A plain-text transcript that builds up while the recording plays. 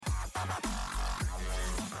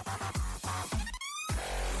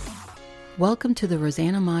Welcome to the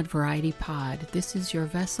Rosanna Mod Variety Pod. This is your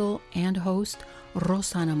vessel and host,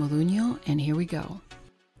 Rosana Moduño, and here we go.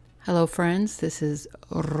 Hello, friends. This is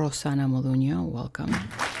Rosana Moduño. Welcome.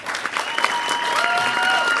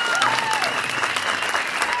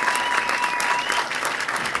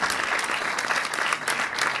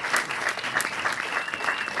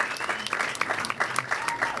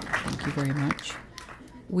 Thank you very much.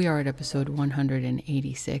 We are at episode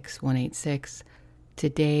 186.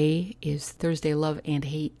 Today is Thursday Love and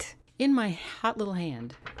Hate. In my hot little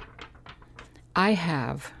hand, I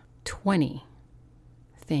have 20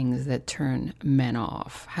 things that turn men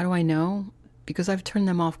off. How do I know? Because I've turned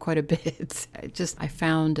them off quite a bit. I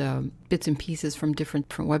found bits and pieces from different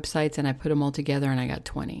websites and I put them all together and I got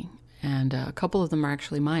 20. And a couple of them are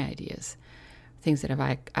actually my ideas. Things that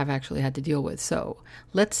I've actually had to deal with. So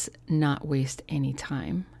let's not waste any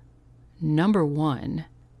time. Number one,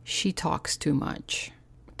 she talks too much.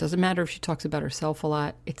 Doesn't matter if she talks about herself a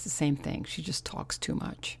lot. It's the same thing. She just talks too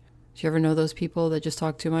much. Do you ever know those people that just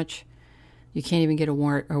talk too much? You can't even get a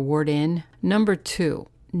word in. Number two,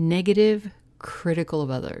 negative, critical of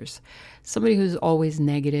others. Somebody who's always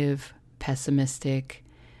negative, pessimistic.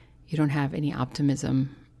 You don't have any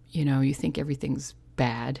optimism. You think everything's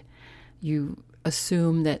bad. You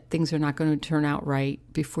assume that things are not going to turn out right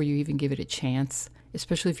before you even give it a chance,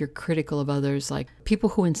 especially if you're critical of others, like people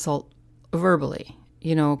who insult verbally,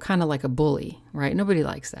 kind of like a bully, right? Nobody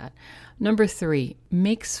likes that. Number three,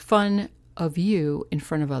 makes fun of you in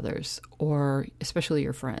front of others, or especially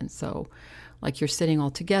your friends. So like you're sitting all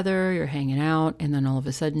together, you're hanging out, and then all of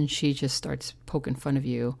a sudden she just starts poking fun of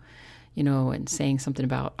you, and saying something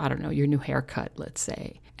about, I don't know, your new haircut, let's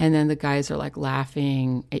say. And then the guys are like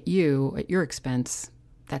laughing at you at your expense.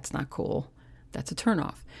 That's not cool. That's a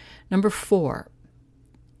turnoff. Number four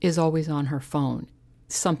is always on her phone.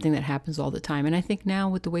 Something that happens all the time. And I think now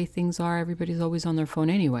with the way things are, everybody's always on their phone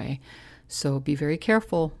anyway. So be very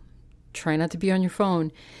careful. Try not to be on your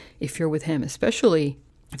phone if you're with him, especially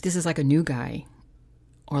if this is like a new guy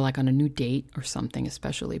or like on a new date or something,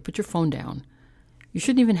 especially. Put your phone down. You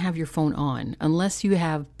shouldn't even have your phone on unless you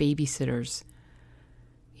have babysitters,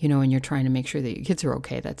 and you're trying to make sure that your kids are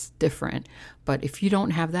okay. That's different. But if you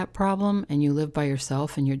don't have that problem and you live by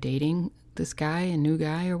yourself and you're dating this guy, a new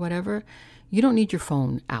guy or whatever, you don't need your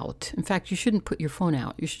phone out. In fact, you shouldn't put your phone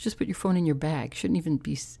out. You should just put your phone in your bag. It shouldn't even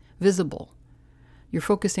be visible. You're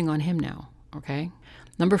focusing on him now, okay?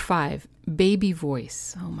 Number five, baby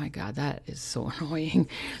voice. Oh my God, that is so annoying.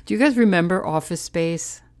 Do you guys remember Office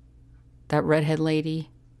Space? That redhead lady?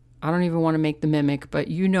 I don't even want to make the mimic, but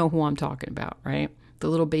you know who I'm talking about, right? The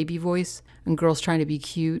little baby voice and girls trying to be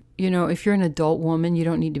cute. If you're an adult woman, you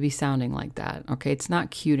don't need to be sounding like that, okay? It's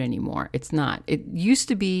not cute anymore. It's not. It used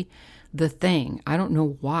to be the thing. I don't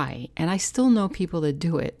know why. And I still know people that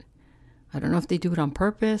do it. I don't know if they do it on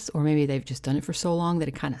purpose or maybe they've just done it for so long that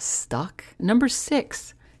it kind of stuck. Number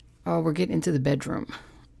six. Oh, we're getting into the bedroom.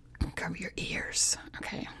 Cover your ears.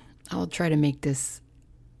 Okay. I'll try to make this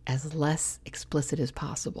as less explicit as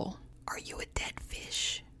possible. Are you a dead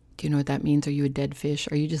fish? Do you know what that means? Are you a dead fish?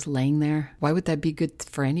 Are you just laying there? Why would that be good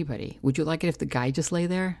for anybody? Would you like it if the guy just lay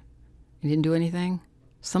there and didn't do anything?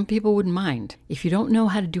 Some people wouldn't mind. If you don't know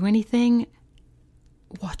how to do anything,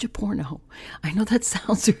 watch a porno. I know that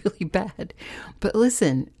sounds really bad, but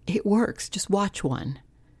listen, it works. Just watch one.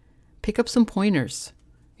 Pick up some pointers.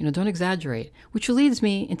 Don't exaggerate. Which leads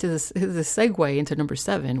me into the segue into number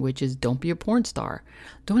 7, which is don't be a porn star.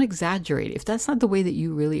 Don't exaggerate. If that's not the way that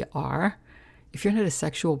you really are, if you're not a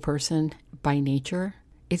sexual person by nature,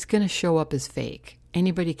 it's going to show up as fake.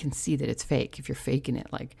 Anybody can see that it's fake if you're faking it,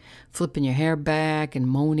 like flipping your hair back and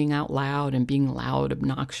moaning out loud and being loud,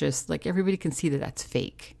 obnoxious. Like everybody can see that that's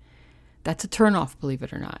fake. That's a turnoff, believe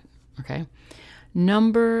it or not. Okay.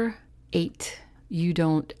 Number 8, you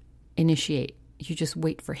don't initiate. You just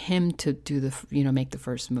wait for him to do make the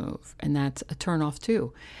first move. And that's a turnoff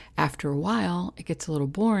too. After a while, it gets a little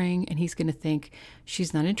boring and he's going to think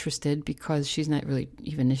she's not interested because she's not really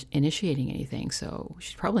even initiating anything. So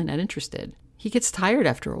she's probably not interested. He gets tired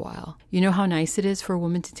after a while. You know how nice it is for a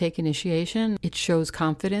woman to take initiation? It shows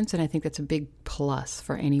confidence, and I think that's a big plus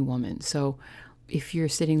for any woman. So if you're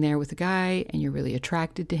sitting there with a guy and you're really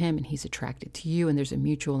attracted to him and he's attracted to you and there's a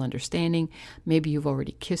mutual understanding, maybe you've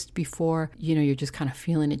already kissed before, you're just kind of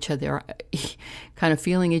feeling each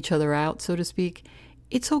other out, so to speak.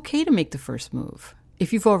 It's okay to make the first move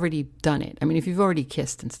if you've already done it. I mean, if you've already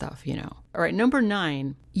kissed and stuff, All right, number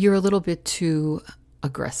 9, you're a little bit too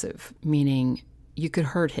aggressive, meaning you could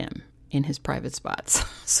hurt him in his private spots.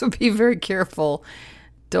 So be very careful.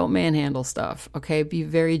 Don't manhandle stuff, okay? Be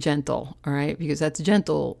very gentle, all right? Because that's a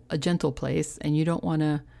gentle place, and you don't want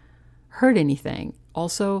to hurt anything.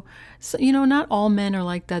 Also, so, not all men are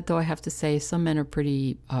like that, though. I have to say, some men are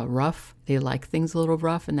pretty rough. They like things a little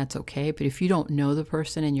rough, and that's okay. But if you don't know the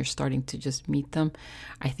person and you're starting to just meet them,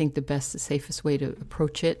 I think the best, the safest way to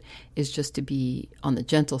approach it is just to be on the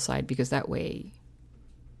gentle side, because that way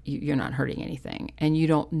you're not hurting anything and you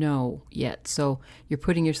don't know yet. So you're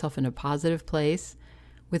putting yourself in a positive place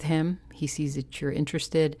with him. He sees that you're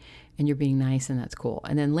interested and you're being nice, and that's cool.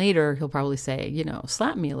 And then later he'll probably say,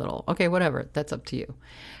 slap me a little. Okay, whatever. That's up to you.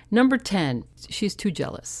 Number 10, she's too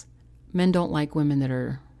jealous. Men don't like women that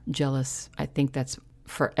are jealous. I think that's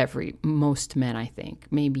for most men, I think.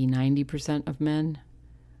 Maybe 90% of men.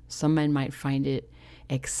 Some men might find it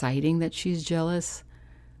exciting that she's jealous,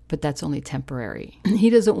 but that's only temporary. He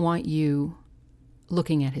doesn't want you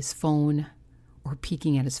looking at his phone or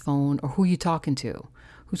peeking at his phone, or who you talking to,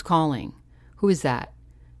 who's calling, who is that?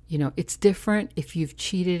 It's different if you've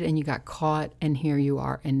cheated and you got caught and here you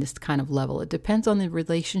are in this kind of level. It depends on the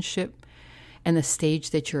relationship and the stage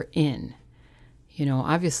that you're in.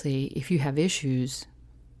 Obviously, if you have issues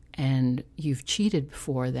and you've cheated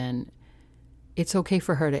before, then it's okay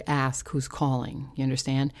for her to ask who's calling, you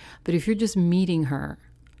understand? But if you're just meeting her,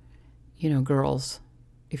 girls,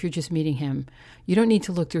 if you're just meeting him, you don't need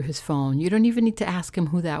to look through his phone. You don't even need to ask him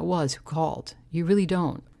who that was who called. You really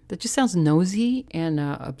don't. That just sounds nosy and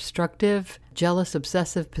obstructive, jealous,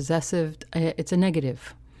 obsessive, possessive. It's a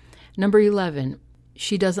negative. Number 11,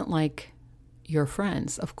 she doesn't like your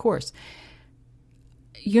friends. Of course,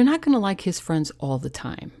 you're not going to like his friends all the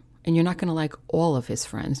time. And you're not going to like all of his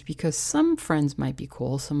friends, because some friends might be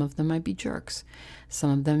cool. Some of them might be jerks.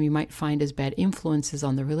 Some of them you might find as bad influences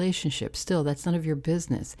on the relationship. Still, that's none of your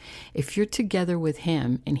business. If you're together with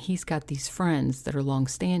him and he's got these friends that are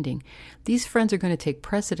long-standing, these friends are going to take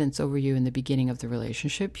precedence over you in the beginning of the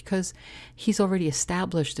relationship, because he's already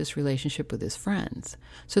established this relationship with his friends.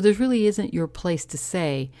 So there really isn't your place to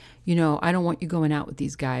say, I don't want you going out with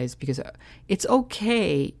these guys, because it's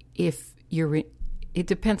okay if you're... It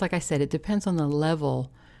depends, like I said, it depends on the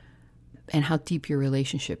level and how deep your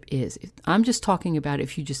relationship is. I'm just talking about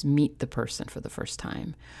if you just meet the person for the first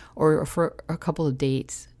time, or for a couple of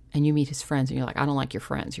dates and you meet his friends and you're like, I don't like your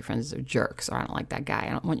friends. Your friends are jerks, or I don't like that guy.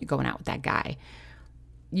 I don't want you going out with that guy.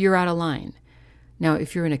 You're out of line. Now,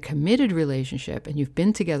 if you're in a committed relationship and you've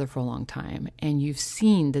been together for a long time and you've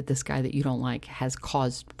seen that this guy that you don't like has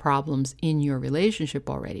caused problems in your relationship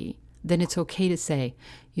already, then it's okay to say,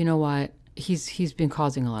 you know what? He's been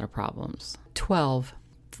causing a lot of problems. 12,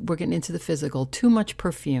 we're getting into the physical. Too much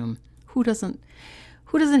perfume. Who doesn't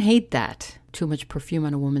hate that? Too much perfume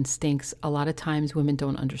on a woman stinks. A lot of times women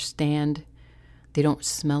don't understand. They don't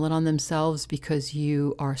smell it on themselves because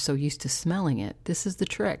you are so used to smelling it. This is the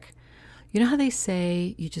trick. You know how they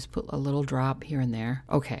say you just put a little drop here and there?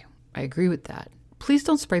 Okay, I agree with that. Please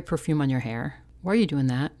don't spray perfume on your hair. Why are you doing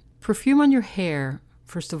that? Perfume on your hair,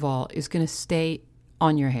 first of all, is going to stay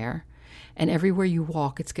on your hair. And everywhere you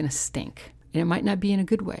walk, it's going to stink. And it might not be in a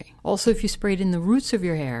good way. Also, if you spray it in the roots of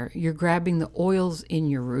your hair, you're grabbing the oils in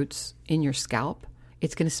your roots, in your scalp.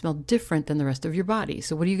 It's going to smell different than the rest of your body.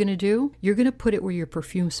 So what are you going to do? You're going to put it where your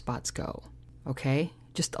perfume spots go. Okay?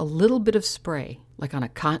 Just a little bit of spray, like on a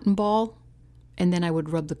cotton ball. And then I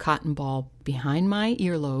would rub the cotton ball behind my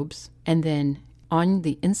earlobes, and then on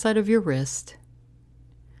the inside of your wrist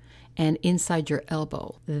and inside your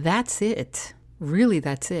elbow. That's it. Really,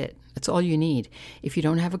 that's it. That's all you need. If you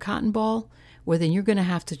don't have a cotton ball, well, then you're going to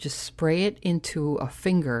have to just spray it into a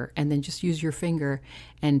finger and then just use your finger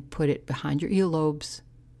and put it behind your earlobes.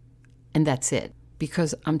 And that's it.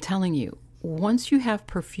 Because I'm telling you, once you have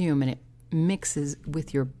perfume and it mixes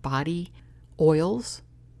with your body oils,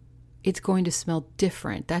 it's going to smell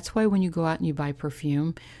different. That's why when you go out and you buy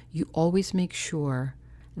perfume, you always make sure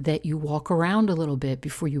that you walk around a little bit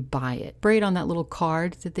before you buy it. Spray it on that little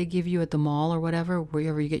card that they give you at the mall or whatever,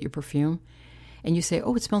 wherever you get your perfume. And you say,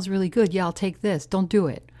 oh, it smells really good. Yeah, I'll take this. Don't do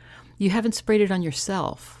it. You haven't sprayed it on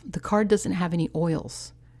yourself. The card doesn't have any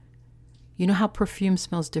oils. You know how perfume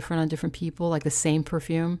smells different on different people, like the same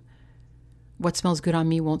perfume? What smells good on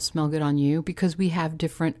me won't smell good on you, because we have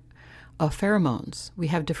different pheromones. We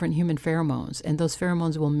have different human pheromones, and those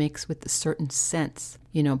pheromones will mix with a certain scents,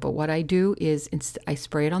 but what I do is I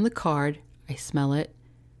spray it on the card, I smell it,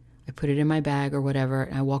 I put it in my bag or whatever,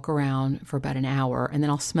 and I walk around for about an hour, and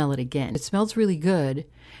then I'll smell it again. If it smells really good,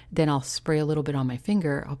 then I'll spray a little bit on my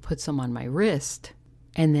finger, I'll put some on my wrist,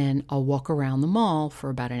 and then I'll walk around the mall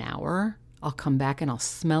for about an hour. I'll come back and I'll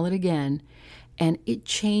smell it again. And it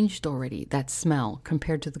changed already, that smell.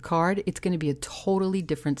 Compared to the card, it's going to be a totally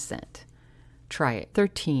different scent. Try it.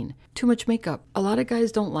 13, too much makeup. A lot of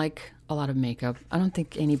guys don't like a lot of makeup. I don't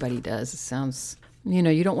think anybody does. It sounds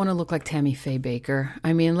You don't want to look like Tammy Faye Baker.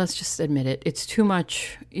 I mean, let's just admit it. It's too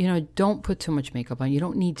much. Don't put too much makeup on. You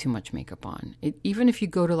don't need too much makeup on. Even if you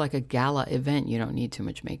go to like a gala event, you don't need too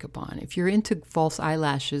much makeup on. If you're into false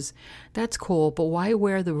eyelashes, that's cool. But why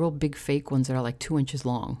wear the real big fake ones that are like 2 inches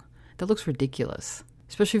long? That looks ridiculous,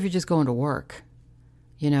 especially if you're just going to work.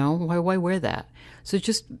 Why wear that? So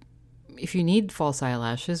just, if you need false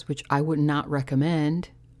eyelashes, which I would not recommend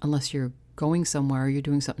unless you're going somewhere or you're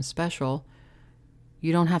doing something special,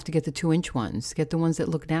 you don't have to get the 2-inch ones. Get the ones that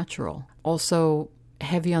look natural. Also,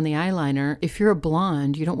 heavy on the eyeliner. If you're a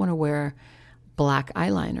blonde, you don't want to wear black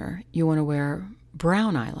eyeliner. You want to wear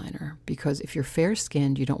brown eyeliner, because if you're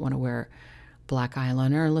fair-skinned, you don't want to wear black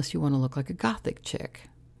eyeliner unless you want to look like a gothic chick.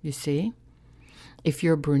 You see? If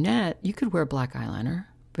you're a brunette, you could wear black eyeliner,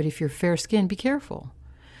 but if you're fair-skinned, be careful.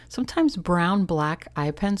 Sometimes brown-black eye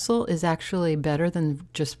pencil is actually better than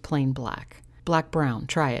just plain black. Black-brown,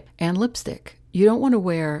 try it. And lipstick. You don't want to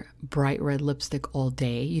wear bright red lipstick all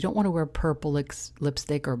day. You don't want to wear purple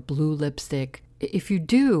lipstick or blue lipstick. If you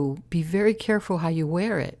do, be very careful how you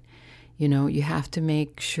wear it. You have to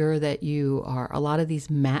make sure that a lot of these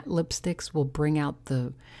matte lipsticks will bring out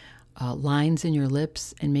the lines in your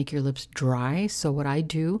lips and make your lips dry. So what I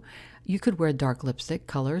do, you could wear dark lipstick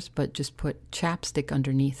colors, but just put chapstick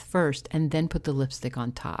underneath first and then put the lipstick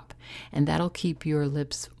on top. And that'll keep your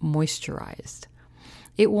lips moisturized.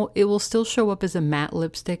 It will still show up as a matte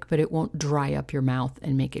lipstick, but it won't dry up your mouth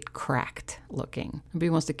and make it cracked looking.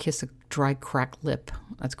 Nobody wants to kiss a dry, cracked lip.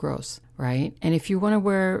 That's gross, right? And if you want to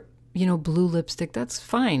wear, blue lipstick, that's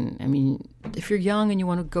fine. I mean, if you're young and you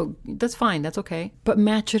want to go, that's fine. That's okay. But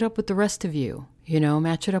match it up with the rest of you.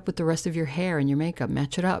 Match it up with the rest of your hair and your makeup.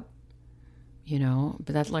 Match it up.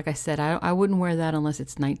 But that's, like I said, I wouldn't wear that unless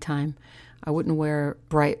it's nighttime. I wouldn't wear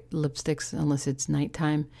bright lipsticks unless it's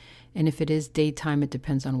nighttime. And if it is daytime, it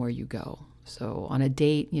depends on where you go. So on a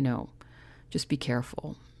date, just be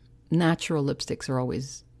careful. Natural lipsticks are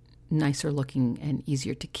always nicer looking and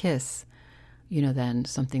easier to kiss, than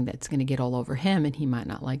something that's going to get all over him, and he might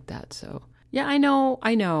not like that. So, yeah, I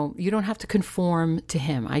know. You don't have to conform to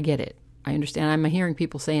him. I get it. I understand. I'm hearing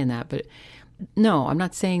people saying that, but no, I'm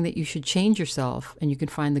not saying that you should change yourself and you can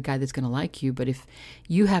find the guy that's going to like you. But if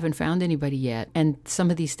you haven't found anybody yet, and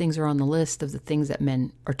some of these things are on the list of the things that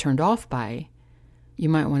men are turned off by, you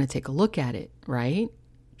might want to take a look at it, right?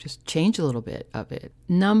 Just change a little bit of it.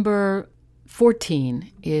 Number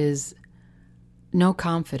 14 is no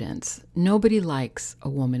confidence. Nobody likes a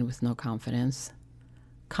woman with no confidence.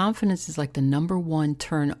 Confidence is like the number one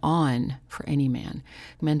turn on for any man.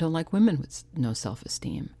 Men don't like women with no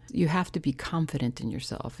self-esteem. You have to be confident in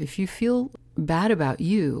yourself. If you feel bad about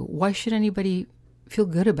you, why should anybody feel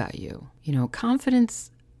good about you?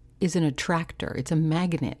 Confidence is an attractor. It's a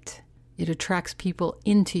magnet. It attracts people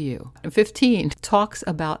into you. 15 talks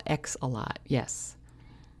about X a lot. Yes,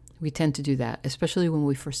 we tend to do that, especially when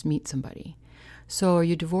we first meet somebody. So are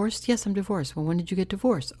you divorced? Yes, I'm divorced. Well, when did you get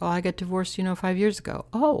divorced? Oh, I got divorced, 5 years ago.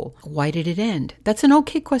 Oh, why did it end? That's an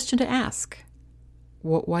okay question to ask.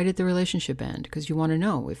 Why did the relationship end? Because you want to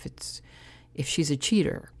know if she's a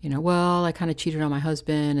cheater. Well, I kind of cheated on my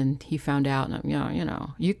husband and he found out.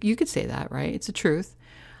 And, you could say that, right? It's the truth.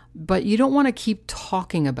 But you don't want to keep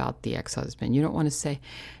talking about the ex-husband. You don't want to say,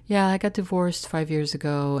 yeah, I got divorced 5 years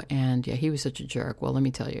ago and yeah, he was such a jerk. Well, let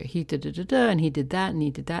me tell you, he did and he did that and he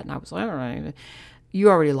did that. And I was like, all right, you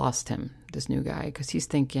already lost him, this new guy, because he's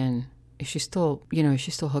thinking, is she still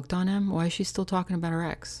hooked on him? Why is she still talking about her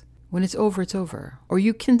ex? When it's over, it's over. Or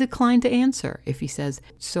you can decline to answer. If he says,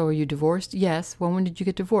 so are you divorced? Yes. Well, when did you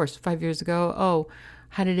get divorced? 5 years ago. Oh,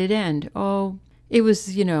 how did it end? Oh, it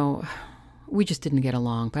was, we just didn't get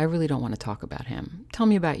along, but I really don't want to talk about him. Tell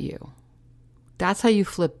me about you. That's how you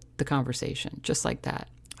flip the conversation, just like that.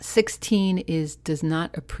 16 does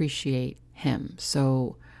not appreciate him.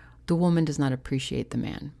 So the woman does not appreciate the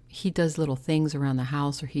man. He does little things around the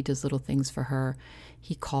house, or he does little things for her.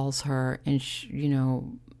 He calls her and,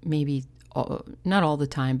 maybe not all the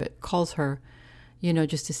time, but calls her,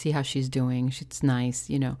 just to see how she's doing. It's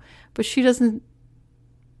nice, but she doesn't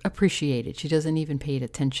appreciate it. She doesn't even pay it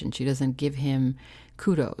attention. She doesn't give him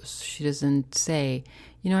kudos. She doesn't say,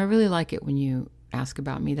 I really like it when you ask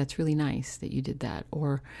about me. That's really nice that you did that.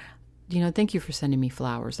 Or, thank you for sending me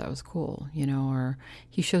flowers. That was cool. Or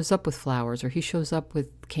he shows up with flowers, or he shows up with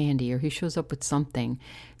candy, or he shows up with something.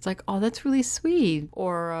 It's like, oh, that's really sweet.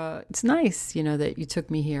 Or it's nice, that you took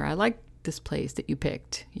me here. I like this place that you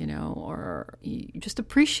picked, or you just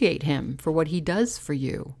appreciate him for what he does for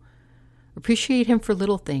you. Appreciate him for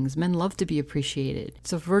little things. Men love to be appreciated.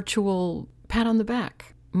 It's a virtual pat on the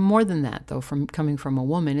back. More than that, though, from coming from a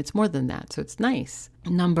woman, it's more than that. So it's nice.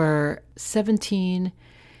 Number 17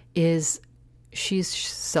 is she's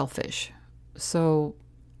selfish. So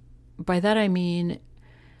by that I mean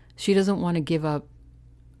she doesn't want to give up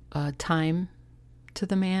time to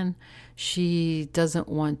the man. She doesn't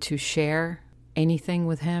want to share anything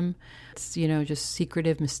with him. It's, just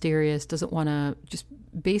secretive, mysterious, doesn't want to, just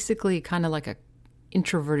basically kind of like a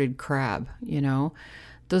introverted crab,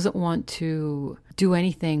 doesn't want to do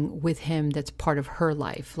anything with him that's part of her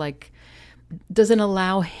life, like doesn't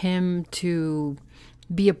allow him to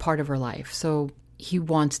be a part of her life. So he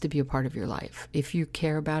wants to be a part of your life. If you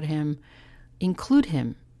care about him, include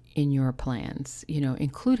him in your plans,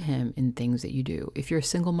 include him in things that you do. If you're a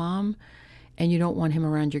single mom and you don't want him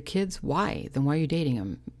around your kids, why? Then why are you dating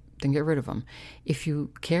him? Then get rid of him. If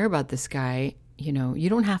you care about this guy, you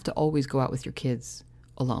don't have to always go out with your kids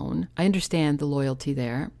alone. I understand the loyalty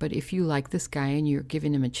there, but if you like this guy and you're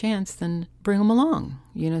giving him a chance, then bring him along.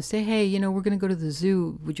 Say, hey, we're going to go to the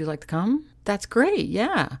zoo. Would you like to come? That's great.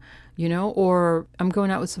 Yeah. Or I'm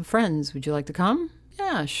going out with some friends. Would you like to come?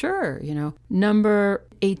 Yeah, sure. Number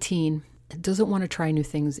 18, doesn't want to try new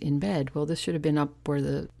things in bed. Well, this should have been up where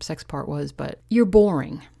the sex part was, but you're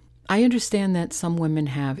boring. I understand that some women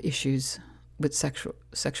have issues with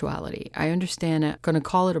sexuality. I understand it. I'm going to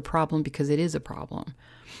call it a problem because it is a problem.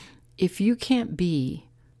 If you can't be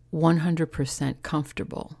 100%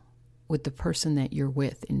 comfortable with the person that you're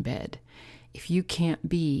with in bed, if you can't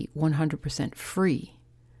be 100% free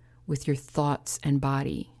with your thoughts and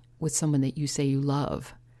body with someone that you say you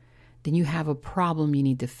love, then you have a problem you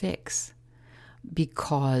need to fix,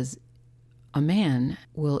 because a man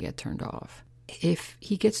will get turned off. If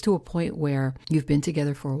he gets to a point where you've been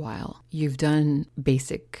together for a while, you've done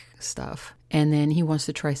basic stuff, and then he wants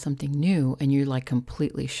to try something new and you're like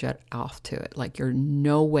completely shut off to it, like you're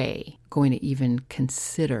no way going to even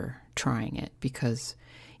consider trying it because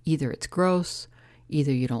either it's gross,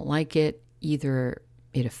 either you don't like it, either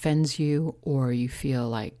it offends you, or you feel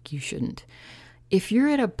like you shouldn't. If you're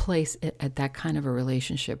at a place at that kind of a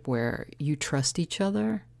relationship where you trust each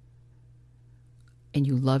other and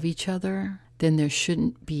you love each other, then there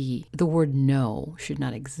shouldn't be, the word no should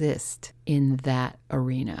not exist in that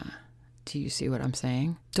arena. Do you see what I'm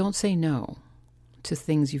saying? Don't say no to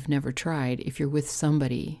things you've never tried if you're with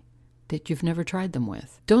somebody that you've never tried them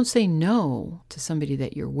with. Don't say no to somebody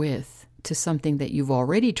that you're with to something that you've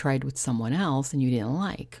already tried with someone else and you didn't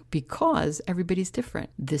like, because everybody's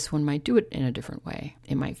different. This one might do it in a different way.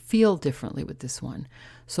 It might feel differently with this one.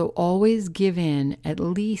 So always give in, at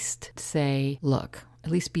least say, look,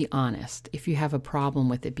 at least be honest. If you have a problem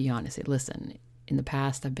with it, be honest. Say, listen, in the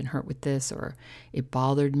past, I've been hurt with this, or it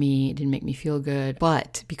bothered me, it didn't make me feel good,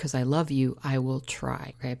 but because I love you, I will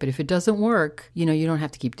try, right? But if it doesn't work, you don't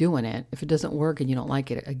have to keep doing it. If it doesn't work and you don't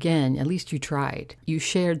like it, again, at least you tried. You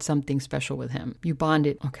shared something special with him. You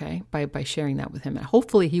bonded, okay, by sharing that with him. And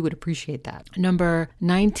hopefully he would appreciate that. Number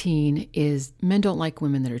 19 is men don't like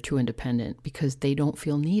women that are too independent because they don't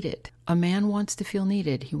feel needed. A man wants to feel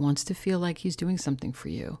needed. He wants to feel like he's doing something for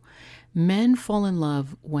you. Men fall in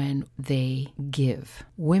love when they give.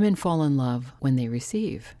 Women fall in love when they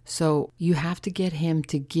receive. So you have to get him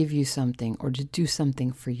to give you something or to do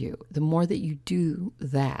something for you. The more that you do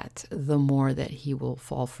that, the more that he will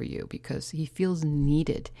fall for you because he feels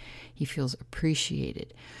needed. He feels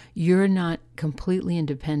appreciated. You're not completely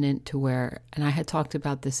independent to where, and I had talked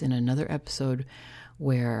about this in another episode,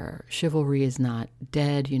 where chivalry is not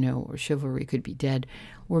dead, or chivalry could be dead,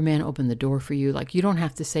 where men open the door for you. Like, you don't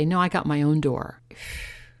have to say, no, I got my own door.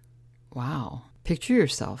 Wow. Picture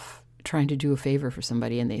yourself trying to do a favor for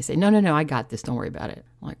somebody and they say, no, I got this. Don't worry about it.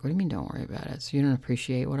 I'm like, what do you mean don't worry about it? So you don't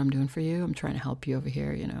appreciate what I'm doing for you? I'm trying to help you over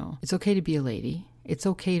here, It's okay to be a lady. It's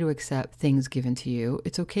okay to accept things given to you.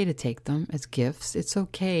 It's okay to take them as gifts. It's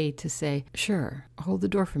okay to say, sure, hold the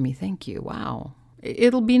door for me. Thank you. Wow.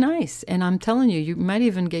 It'll be nice. And I'm telling you, you might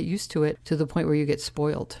even get used to it to the point where you get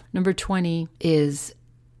spoiled. Number 20 is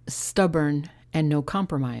stubborn and no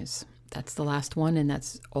compromise. That's the last one. And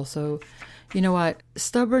that's also,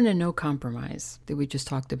 stubborn and no compromise that we just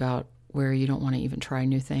talked about, where you don't want to even try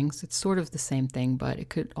new things. It's sort of the same thing, but it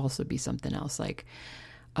could also be something else. Like,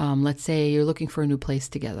 let's say you're looking for a new place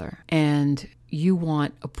together and you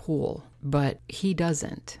want a pool, but he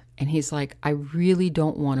doesn't. And he's like, I really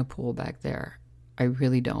don't want a pool back there. I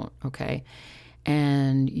really don't, okay?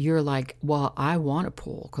 And you're like, well, I want a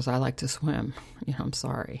pool because I like to swim. I'm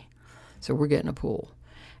sorry. So we're getting a pool.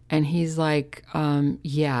 And he's like,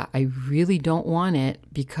 yeah, I really don't want it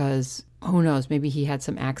because who knows, maybe he had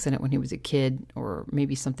some accident when he was a kid, or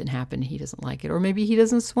maybe something happened, he doesn't like it, or maybe he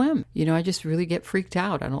doesn't swim. I just really get freaked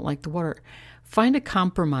out. I don't like the water. Find a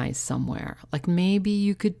compromise somewhere. Like maybe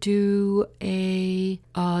you could do a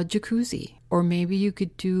jacuzzi, or maybe you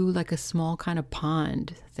could do like a small kind of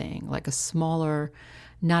pond thing, like a smaller,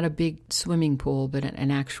 not a big swimming pool, but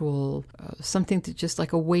an actual, something to just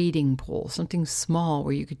like a wading pool, something small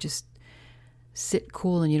where you could just sit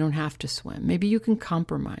cool and you don't have to swim. Maybe you can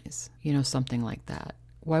compromise, something like that.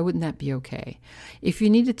 Why wouldn't that be okay? If you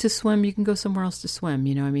needed to swim, you can go somewhere else to swim.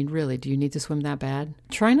 Really, do you need to swim that bad?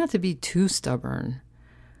 Try not to be too stubborn.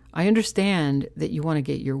 I understand that you want to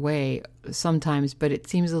get your way sometimes, but it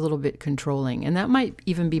seems a little bit controlling. And that might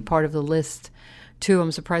even be part of the list too.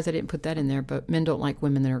 I'm surprised I didn't put that in there, but men don't like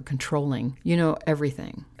women that are controlling,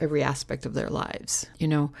 everything, every aspect of their lives,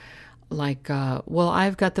 like, well,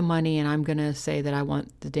 I've got the money and I'm going to say that I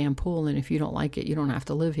want the damn pool. And if you don't like it, you don't have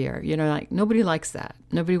to live here. Like nobody likes that.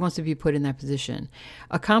 Nobody wants to be put in that position.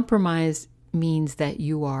 A compromise means that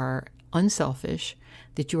you are unselfish,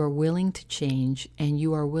 that you are willing to change, and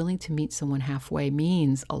you are willing to meet someone halfway.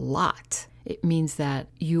 Means a lot. It means that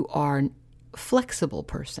you are flexible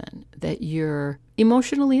person, that you're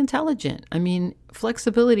emotionally intelligent.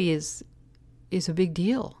 Flexibility is a big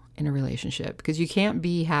deal in a relationship, because you can't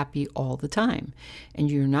be happy all the time,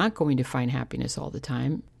 and you're not going to find happiness all the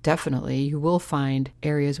time. Definitely, you will find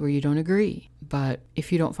areas where you don't agree. But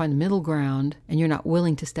if you don't find the middle ground, and you're not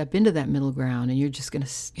willing to step into that middle ground, and you're just going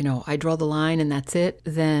to, I draw the line and that's it,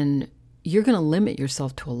 then you're going to limit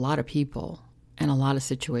yourself to a lot of people and a lot of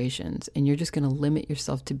situations, and you're just going to limit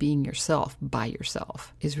yourself to being yourself by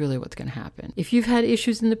yourself is really what's going to happen. If you've had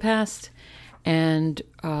issues in the past and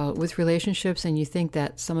with relationships, and you think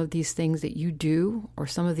that some of these things that you do, or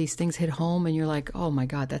some of these things hit home, and you're like, oh my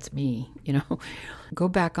God, that's me, go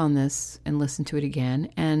back on this and listen to it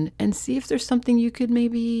again and see if there's something you could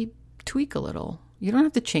maybe tweak a little. You don't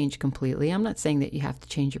have to change completely. I'm not saying that you have to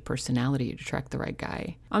change your personality to attract the right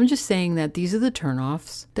guy. I'm just saying that these are the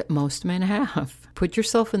turnoffs that most men have. Put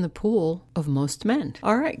yourself in the pool of most men.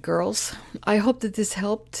 All right, girls. I hope that this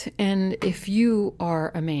helped. And if you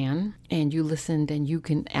are a man and you listened and you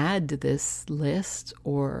can add to this list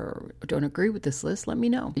or don't agree with this list, let me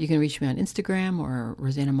know. You can reach me on Instagram or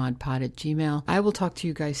RosannaModPod@gmail.com. I will talk to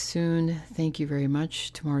you guys soon. Thank you very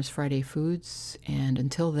much. Tomorrow's Friday Foods. And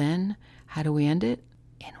until then, how do we end it?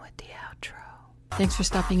 In with the outro. Thanks for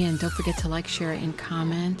stopping in. Don't forget to like, share, and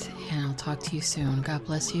comment. And I'll talk to you soon. God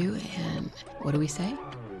bless you. And what do we say?